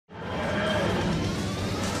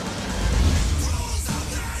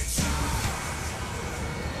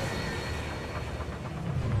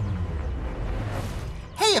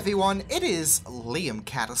everyone, it is Liam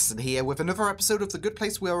Caddison here with another episode of The Good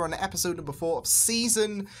Place. We're on episode number 4 of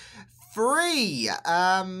Season 3.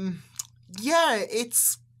 Yeah,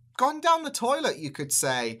 it's gone down the toilet, you could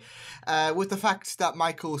say, with the fact that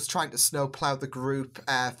Michael's trying to snowplow the group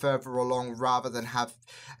further along rather than have,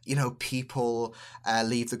 you know, people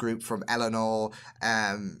leave the group from Eleanor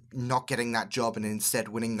not getting that job and instead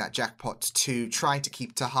winning that jackpot, to trying to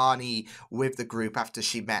keep Tahani with the group after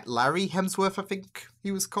she met Larry Hemsworth, I think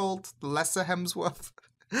he was called, the lesser Hemsworth.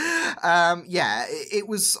 Yeah, it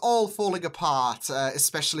was all falling apart,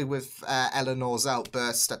 especially with Eleanor's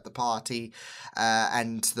outburst at the party,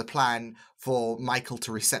 and the plan for Michael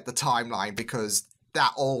to reset the timeline, because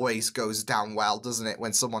that always goes down well, doesn't it,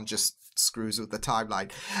 when someone just screws with the timeline.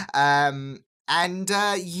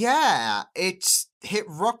 Yeah, it hit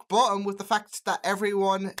rock bottom with the fact that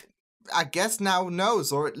everyone, I guess, now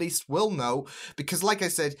knows, or at least will know, because like I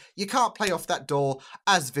said, you can't play off that door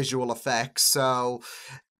as visual effects, so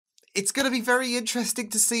it's going to be very interesting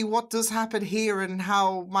to see what does happen here and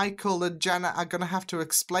how Michael and Janet are going to have to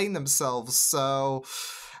explain themselves. So,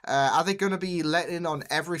 are they going to be letting on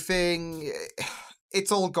everything? It's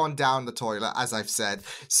all gone down the toilet, as I've said.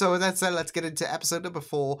 So with that said, let's get into episode number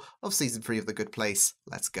 4 of Season 3 of The Good Place.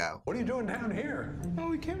 Let's go. What are you doing down here? Oh,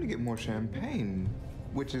 we came to get more champagne,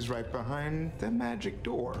 which is right behind the magic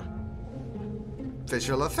door.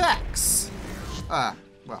 Visual effects. Well.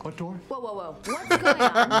 What door? Whoa, whoa, whoa. What's going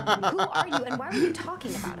on? Who are you and why are you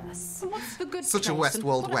talking about us? What's the good Such a place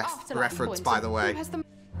Westworld and West reference, by the way.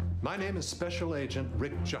 My name is Special Agent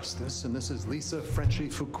Rick Justice, and this is Lisa Frenchy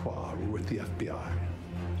Fuqua. We're with the FBI.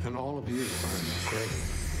 And all of you are in great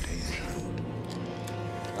danger.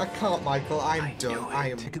 I can't, Michael. I'm done.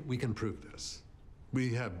 I am. We can prove this.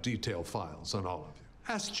 We have detailed files on all of you.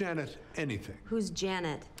 Ask Janet anything. Who's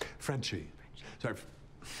Janet? Frenchy. Sorry.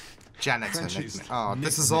 Janet. Frenchie's Oh,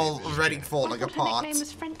 this is already falling apart. Her nickname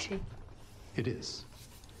was Frenchy. It is.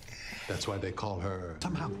 That's why they call her.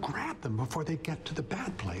 Somehow grab them before they get to the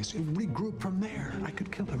bad place and regroup from there. I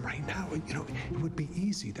could kill them right now. You know, it would be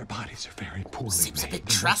easy. Their bodies are very poorly Seems made. a bit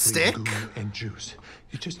They're drastic. mostly goo and juice.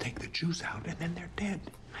 You just take the juice out and then they're dead.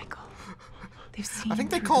 Michael, they've seen I think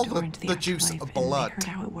they through call door into the juice afterlife, a blood. and they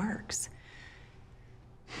heard how it works.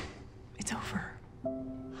 It's over.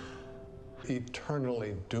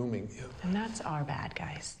 Eternally dooming you. And that's our bad,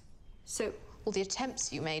 guys. So, all the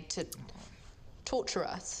attempts you made to torture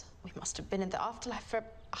us, we must have been in the afterlife for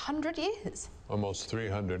 100 years. Almost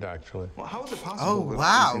 300, actually. Well, how is it possible? Oh, that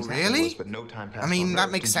wow, these things happen to really? us, but no time passed I mean, on that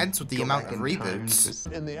Earth? makes Did sense you with the go amount back of in time reboots.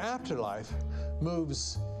 to- In the afterlife,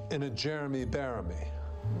 moves in a Jeremy Bearimy.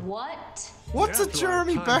 What? What's a The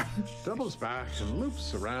Jeremy afterlife Bear? time doubles back and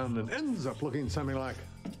loops around and ends up looking something like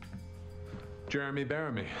Jeremy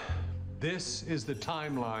Bearimy. This is the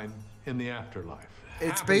timeline in the afterlife.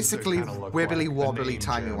 It's Happens to basically kinda look wibbly like wobbly the name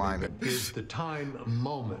timey-wimey. Jeremy, but is the time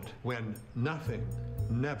moment when nothing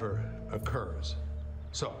never occurs.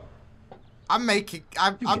 So, I'm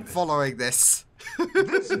following this.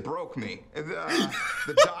 This broke me.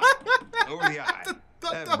 The dot over the I.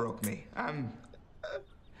 That broke me. I'm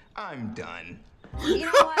done. You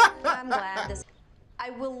know what? I'm glad this. I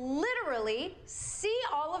will literally see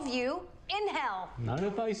all of you in hell. Not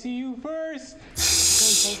if I see you first.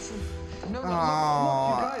 no, look, you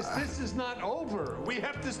guys, this is not over. We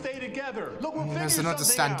have to stay together. Look, we'll There's figure an something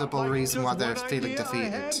understandable out. Like, reason why just they're one feeling idea I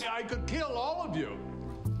had, defeated. I could kill all of you.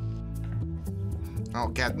 I'll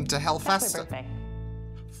get them to hell That's my faster. birthday.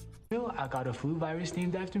 I got a flu virus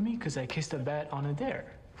named after me because I kissed a bat on a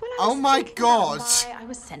dare. When I Oh was my thinking about God. why I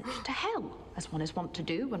was sent to hell, as one is wont to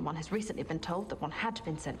do when one has recently been told that one had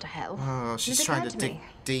been sent to hell. Oh, she's it trying occurred to dig me,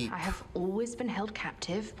 deep. I have always been held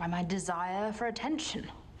captive by my desire for attention.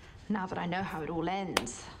 Now that I know how it all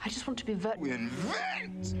ends, I just want to be We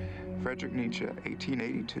invent! Friedrich Nietzsche,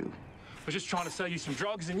 1882. I was just trying to sell you some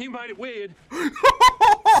drugs and you made it weird.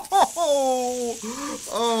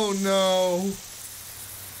 Oh no.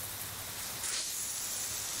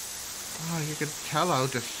 Oh, you can tell how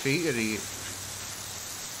defeated he is.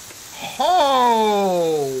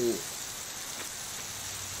 Oh!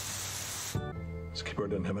 This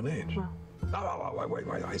keyboard doesn't have an age. Oh, wait,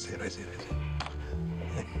 I see it.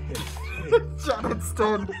 Janet's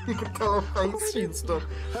done. You can tell her face, she's done.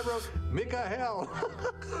 I wrote Mikael.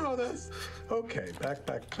 Oh, that's okay. Back.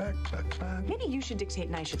 Maybe you should dictate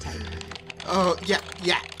and I should type. Oh, yeah.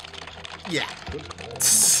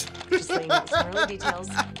 just laying out some early details.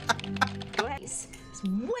 Go ahead. There's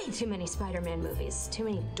way too many Spider-Man movies. Too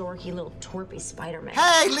many dorky little twerpy Spider-Man.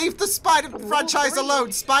 Hey, leave the Spider franchise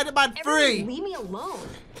alone. Spider-Man Everybody 3. leave me alone.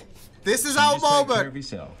 This is our Just take care moment. of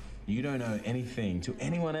yourself. You don't owe anything to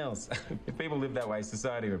anyone else. If people lived that way,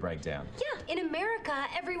 society would break down. Yeah, in America,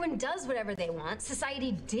 everyone does whatever they want.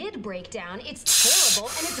 Society did break down. It's terrible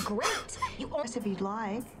and it's great. If you'd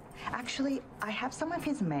like. Actually, I have some of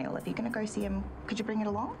his mail. If you're going to go see him, could you bring it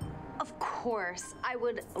along? Of course. I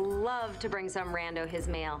would love to bring some rando his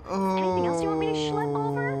mail. Anything else you want me to schlep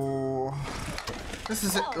over? This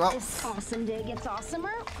is it. Oh, Well, this awesome day gets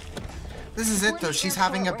awesomer. this is it though. She's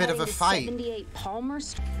having a bit of a fight. 78 Palmer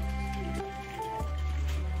Street.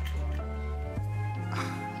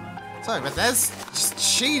 Sorry, but there's just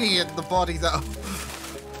Sheedy in the body though.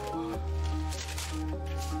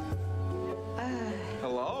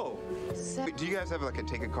 Hello? Do you guys have like a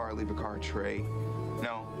take a car, leave a car tray?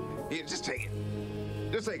 No? Yeah, just take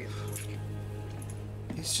it. Just take it.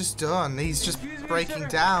 He's just done. He's just Excuse me, breaking sir.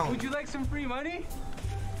 down. Would you like some free money?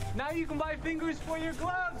 Now you can buy fingers for your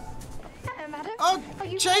gloves. Madam, Oh, are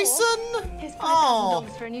you Jason! Here's $5,000 Oh,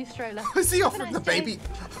 for a new stroller. is he Have a offering nice the day. baby?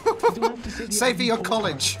 Do I have to say the Save for your item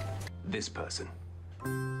college. This person.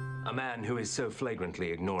 A man who is so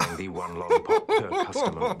flagrantly ignoring the one lollipop per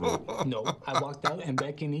customer rule. No, I walked out and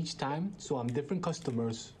back in each time, so I'm different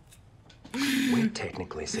customers. We're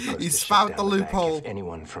technically supposed He's to found shut the down the loophole. bank if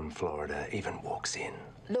anyone from Florida even walks in.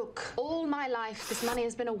 Look, all my life, this money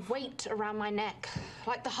has been a weight around my neck.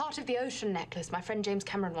 Like the heart of the ocean necklace my friend James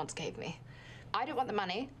Cameron once gave me. I don't want the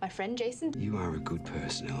money. My friend Jason... You are a good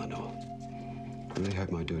person, Eleanor. I really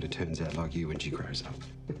hope my daughter turns out like you when she grows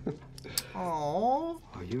up. Aww.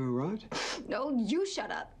 Are you all right? No, you shut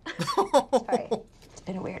up. Sorry. It's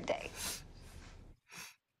been a weird day.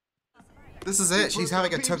 This is it. She's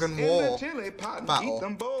having a tug and war battle. Heat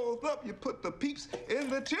them both up. You put the peeps in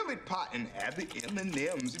the chili pot and add the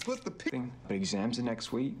M&Ms. You put the peeps. But exams are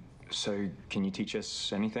next week, so can you teach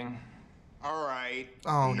us anything? All right.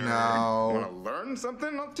 Oh, nerd. no. Want to learn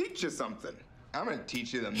something? I'll teach you something. I'm going to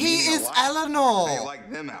teach you the He meaning is of life. Eleanor. How you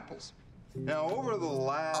like them apples? Now, over the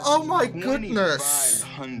last Oh my goodness.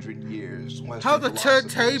 2,500 years, How the Western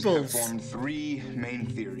philosophers turntables. have formed three main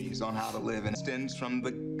theories on how to live, and it stems from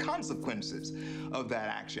the consequences of that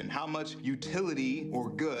action. How much utility or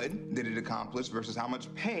good did it accomplish versus how much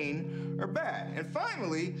pain or bad? And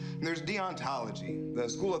finally, there's deontology, the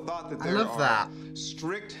school of thought that I there love are that.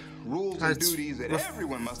 strict rules How and it's duties that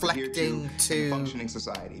everyone must adhere reflecting to in to a functioning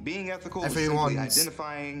society. Being ethical is everyone's simply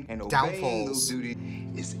identifying and obeying downfalls. those duties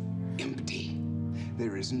is empty.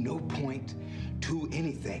 There is no point to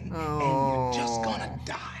anything, and you're just gonna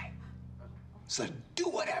die. So do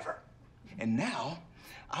whatever. And now,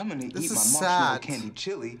 I'm gonna This eat is my marshmallow sad. candy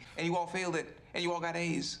chili, and you all failed it, and you all got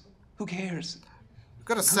A's. Who cares?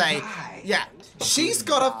 Gotta say, Goodbye. yeah, she's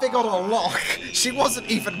got a thing on a lock. She wasn't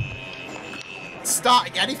even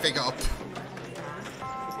starting anything up.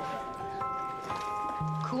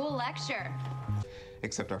 Cool lecture.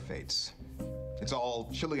 Except our fates. It's all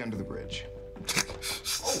chili under the bridge.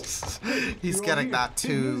 He's getting that Good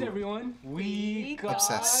news, too everyone. We got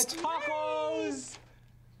obsessed. tacos.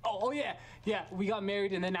 Oh yeah, yeah. We got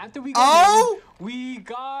married, and then after we got Oh! married, we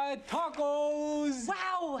got tacos.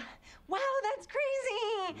 Wow! Wow, that's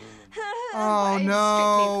crazy! Oh It's no.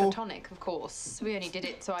 strictly platonic, of course. We only did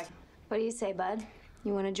it so I... What do you say, bud?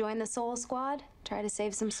 You want to join the Soul Squad? Try to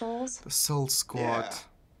save some souls? The Soul Squad. Yeah,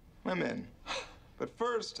 I'm in. But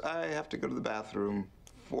first, I have to go to the bathroom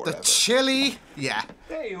The forever. chili. Yeah.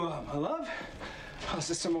 There you are, my love. I was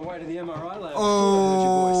just on my way to the MRI lab.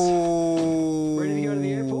 Oh. Ready to go to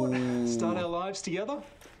the airport? Start our lives together?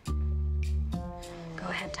 Go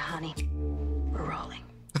ahead, Tahani. We're rolling.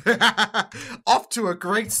 Off to a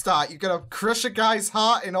great start. You're gonna crush a guy's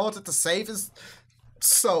heart in order to save his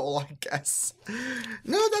soul, I guess.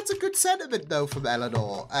 No, that's a good sentiment though from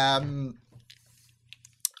Eleanor.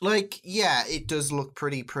 Like, yeah, it does look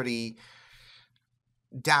pretty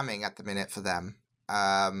damning at the minute for them.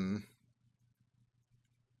 And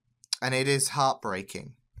it is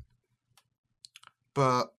heartbreaking.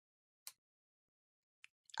 But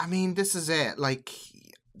I mean, this is it. Like,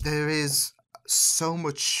 there is so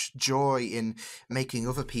much joy in making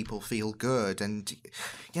other people feel good, and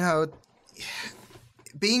you know,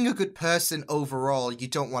 being a good person overall. You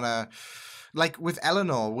don't want to, like with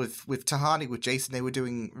Eleanor, with Tahani, with Jason, they were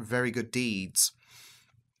doing very good deeds.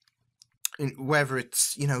 Whether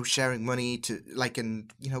it's, you know, sharing money to, like,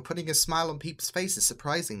 and, you know, putting a smile on people's faces,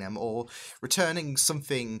 surprising them, or returning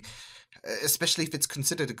something, especially if it's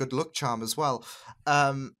considered a good luck charm as well.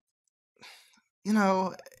 You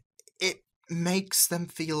know, it makes them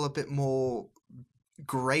feel a bit more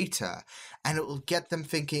greater, and it will get them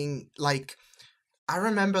thinking, like, I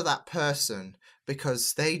remember that person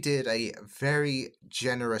because they did a very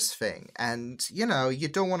generous thing. And, you know, you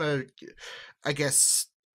don't want to, I guess,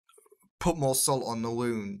 put more salt on the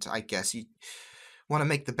wound, I guess. You want to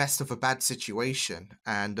make the best of a bad situation,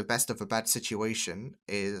 and the best of a bad situation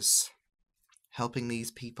is helping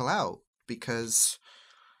these people out, because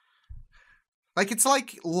like, it's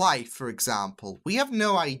like life, for example. We have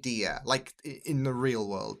no idea, like, in the real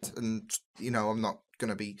world, and, you know, I'm not going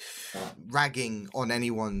to be ragging on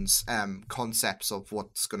anyone's concepts of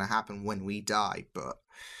what's going to happen when we die, but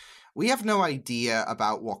we have no idea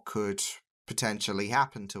about what could potentially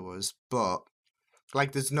happen to us. But,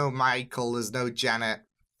 like, there's no Michael, there's no Janet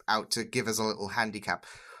out to give us a little handicap.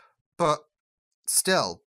 But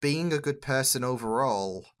still, being a good person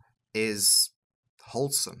overall is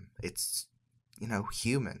wholesome. It's, you know,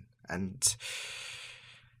 human. And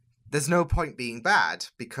there's no point being bad,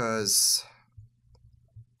 because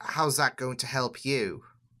how's that going to help you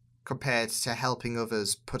compared to helping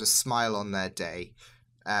others put a smile on their day,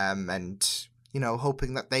 and, you know,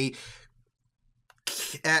 hoping that they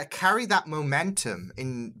carry that momentum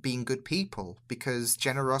in being good people, because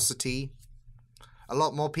generosity, a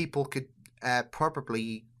lot more people could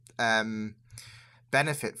probably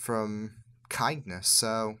benefit from kindness.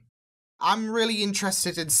 So I'm really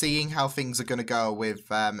interested in seeing how things are going to go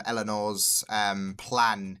with Eleanor's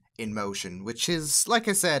plan in motion, which is, like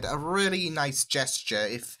I said, a really nice gesture.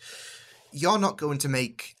 If you're not going to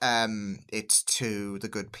make it to the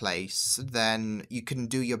good place, then you can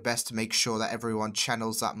do your best to make sure that everyone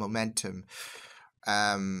channels that momentum,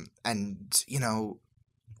 and, you know,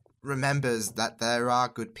 remembers that there are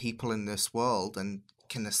good people in this world and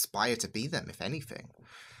can aspire to be them, if anything.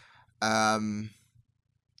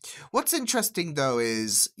 What's interesting, though,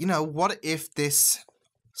 is, you know, what if this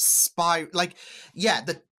like, yeah,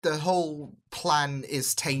 the whole plan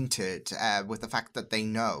is tainted with the fact that they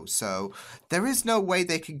know, so there is no way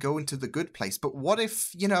they can go into the good place. But what if,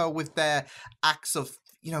 you know, with their acts of,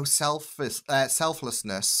 you know,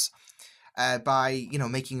 selflessness, by, you know,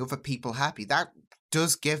 making other people happy, that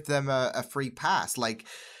does give them a free pass. Like,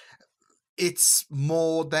 it's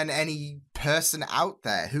more than any person out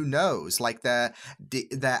there. Who knows? Like, their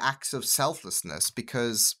acts of selflessness,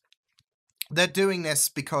 because they're doing this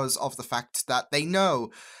because of the fact that they know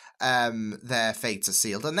their fates are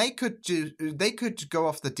sealed, and they could go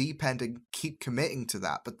off the deep end and keep committing to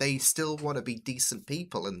that, but they still want to be decent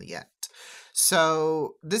people in the end.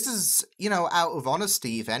 So this is, you know, out of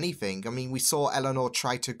honesty, if anything. I mean, we saw Eleanor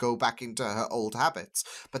try to go back into her old habits,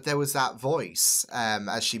 but there was that voice,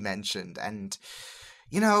 as she mentioned, and,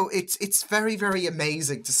 you know, it's very, very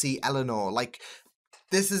amazing to see Eleanor. Like,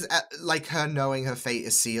 this is like her knowing her fate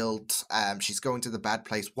is sealed. She's going to the bad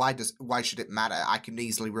place. Why should it matter? I can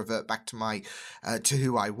easily revert back to my to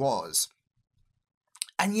who I was.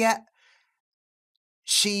 And yet,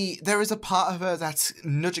 there is a part of her that's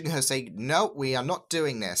nudging her, saying, no, we are not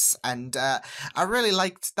doing this. And I really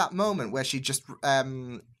liked that moment where she just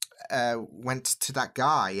went to that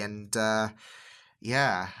guy and,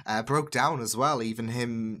 broke down as well. Even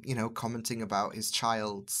him, you know, commenting about his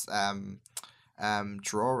child's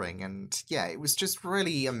drawing. And, yeah, it was just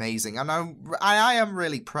really amazing. And I am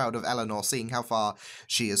really proud of Eleanor, seeing how far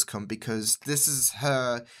she has come, because this is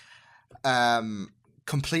her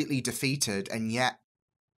completely defeated, and yet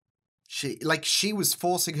she was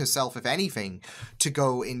forcing herself, if anything, to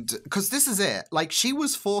go into... Because this is it. Like, she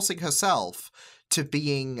was forcing herself to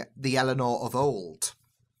being the Eleanor of old.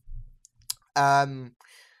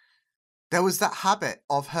 There was that habit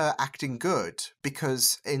of her acting good,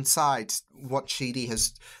 because inside, what Chidi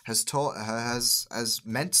has taught her has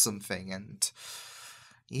meant something. And,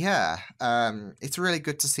 yeah, it's really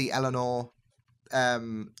good to see Eleanor,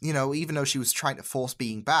 you know, even though she was trying to force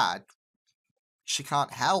being bad, she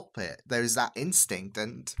can't help it. There's that instinct,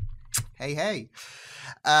 and hey.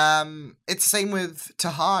 It's the same with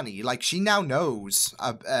Tahani. Like, she now knows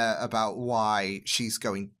about why she's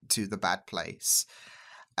going to the bad place.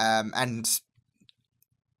 And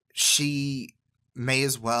she may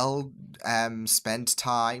as well spend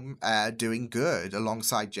time doing good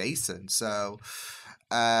alongside Jason. So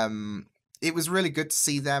it was really good to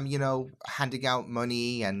see them, you know, handing out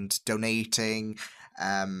money and donating,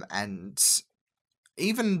 and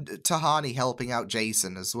even Tahani helping out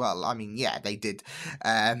Jason as well. I mean, yeah, they did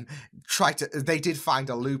they did find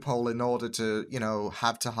a loophole in order to, you know,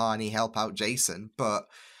 have Tahani help out Jason, but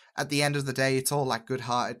at the end of the day, it's all like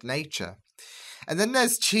good-hearted nature. And then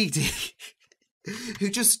there's Chidi, who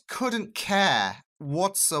just couldn't care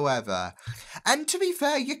whatsoever. And to be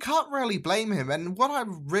fair, you can't really blame him. And what I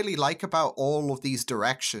really like about all of these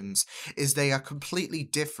directions is they are completely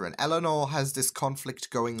different. Eleanor has this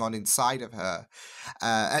conflict going on inside of her.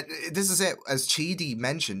 And this is it, as Chidi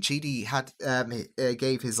mentioned. Chidi had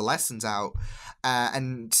gave his lessons out,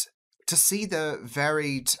 and to see the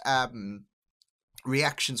varied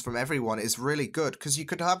reactions from everyone is really good, because you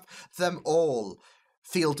could have them all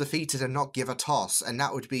feel defeated and not give a toss, and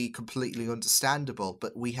that would be completely understandable,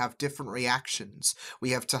 but we have different reactions. We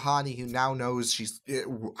have Tahani, who now knows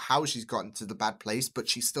how she's gotten to the bad place, but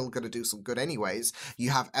she's still going to do some good anyways. You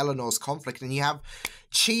have Eleanor's conflict, and you have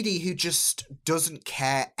Chidi, who just doesn't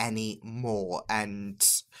care anymore, and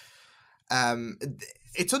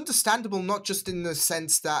it's understandable, not just in the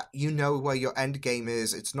sense that you know where your end game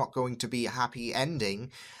is, it's not going to be a happy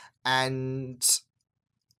ending, and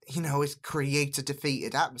it creates a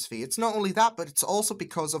defeated atmosphere. It's not only that, but it's also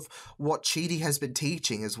because of what Chidi has been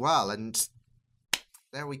teaching as well, and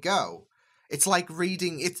there we go. It's like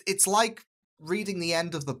reading the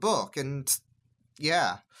end of the book, and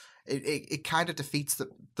yeah, it kind of defeats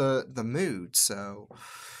the mood, so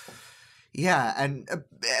yeah,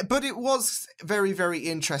 but it was very, very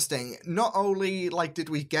interesting. Not only did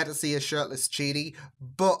we get to see a shirtless Chidi,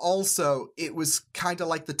 but also it was kind of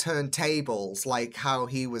like the turntables, like how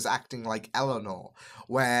he was acting like Eleanor,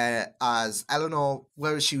 whereas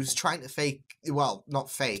she was trying to fake, well, not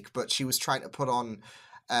fake, but she was trying to put on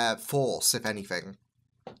force, if anything,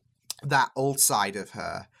 that old side of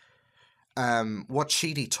her. What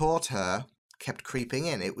Chidi taught her kept creeping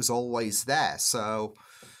in. It was always there, so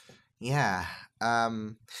yeah. I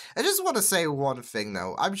just want to say one thing,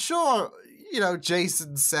 though. I'm sure,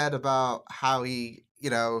 Jason said about how he,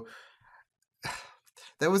 there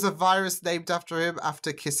was a virus named after him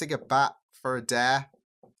after kissing a bat for a dare.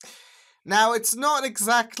 Now, it's not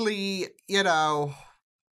exactly,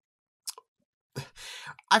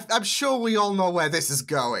 I'm sure we all know where this is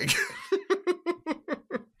going.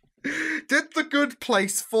 Did The Good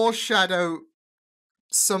Place foreshadow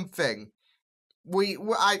something?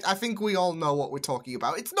 I think we all know what we're talking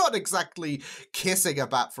about. It's not exactly kissing a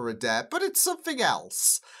bat for a dare, but it's something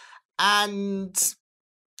else. And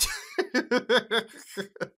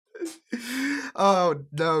oh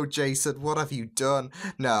no, Jason, what have you done?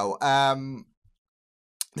 No,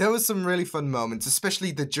 there was some really fun moments,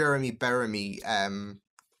 especially the Bearimy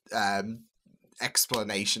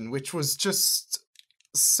explanation, which was just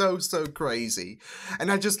so crazy.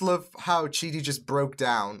 And I just love how Chidi just broke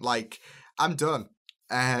down, like, I'm done.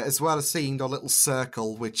 As well as seeing the little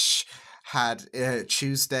circle, which had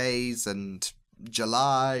Tuesdays and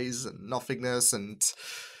Julys and nothingness, and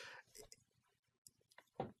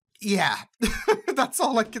yeah, that's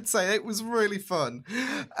all I can say. It was really fun.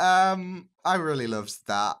 I really loved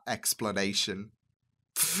that explanation.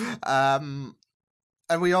 And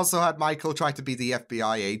we also had Michael try to be the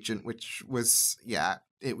FBI agent, which was, yeah,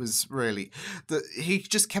 it was really... he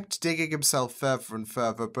just kept digging himself further and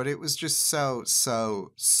further, but it was just so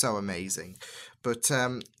amazing. But,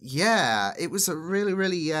 yeah, it was a really,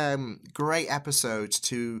 really great episode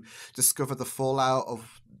to discover the fallout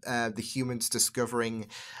of the humans discovering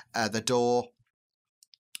the door,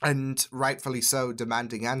 and rightfully so,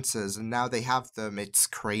 demanding answers. And now they have them. It's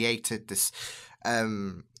created this...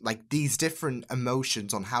 like these different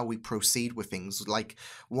emotions on how we proceed with things. Like,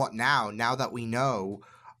 what now? Now that we know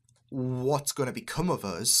what's going to become of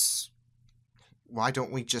us, why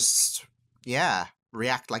don't we just, yeah,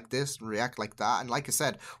 react like this and react like that? And like I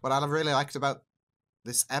said, what I really liked about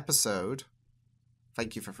this episode,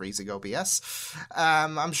 thank you for freezing OBS,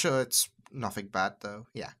 I'm sure it's nothing bad though.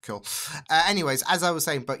 Yeah, cool. Anyways, as I was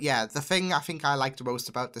saying, but yeah, the thing I think I liked most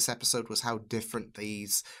about this episode was how different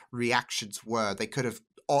these reactions were. They could have,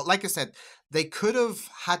 or like I said, they could have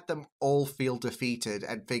had them all feel defeated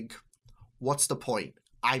and think, what's the point?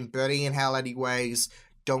 I'm burning in hell anyways,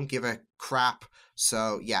 don't give a crap.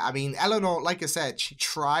 So yeah, I mean, Eleanor, like I said, she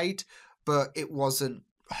tried, but it wasn't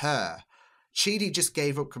her. Chidi just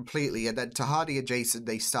gave up completely, and then Tahani and Jason,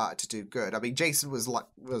 they started to do good. I mean, Jason was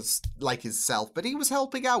like himself, but he was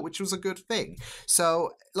helping out, which was a good thing.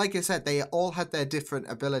 So, like I said, they all had their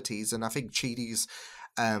different abilities, and I think Chidi's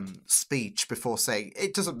speech before saying,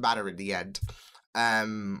 it doesn't matter in the end,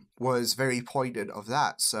 was very poignant of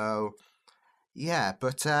that. So, yeah,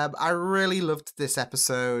 but I really loved this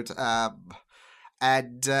episode,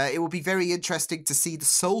 and it will be very interesting to see the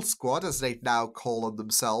Soul Squad, as they now call on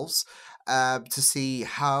themselves, to see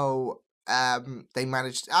how they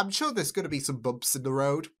managed. I'm sure there's going to be some bumps in the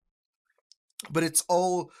road, but it's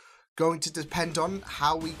all going to depend on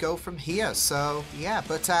how we go from here. So yeah,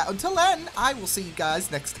 but until then, I will see you guys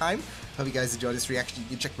next time. Hope you guys enjoyed this reaction. You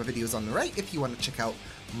can check my videos on the right if you want to check out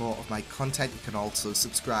more of my content. You can also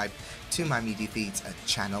subscribe to my media feeds and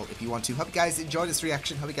channel if you want to. Hope you guys enjoyed this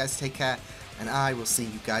reaction. Hope you guys take care, and I will see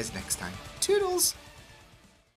you guys next time. Toodles!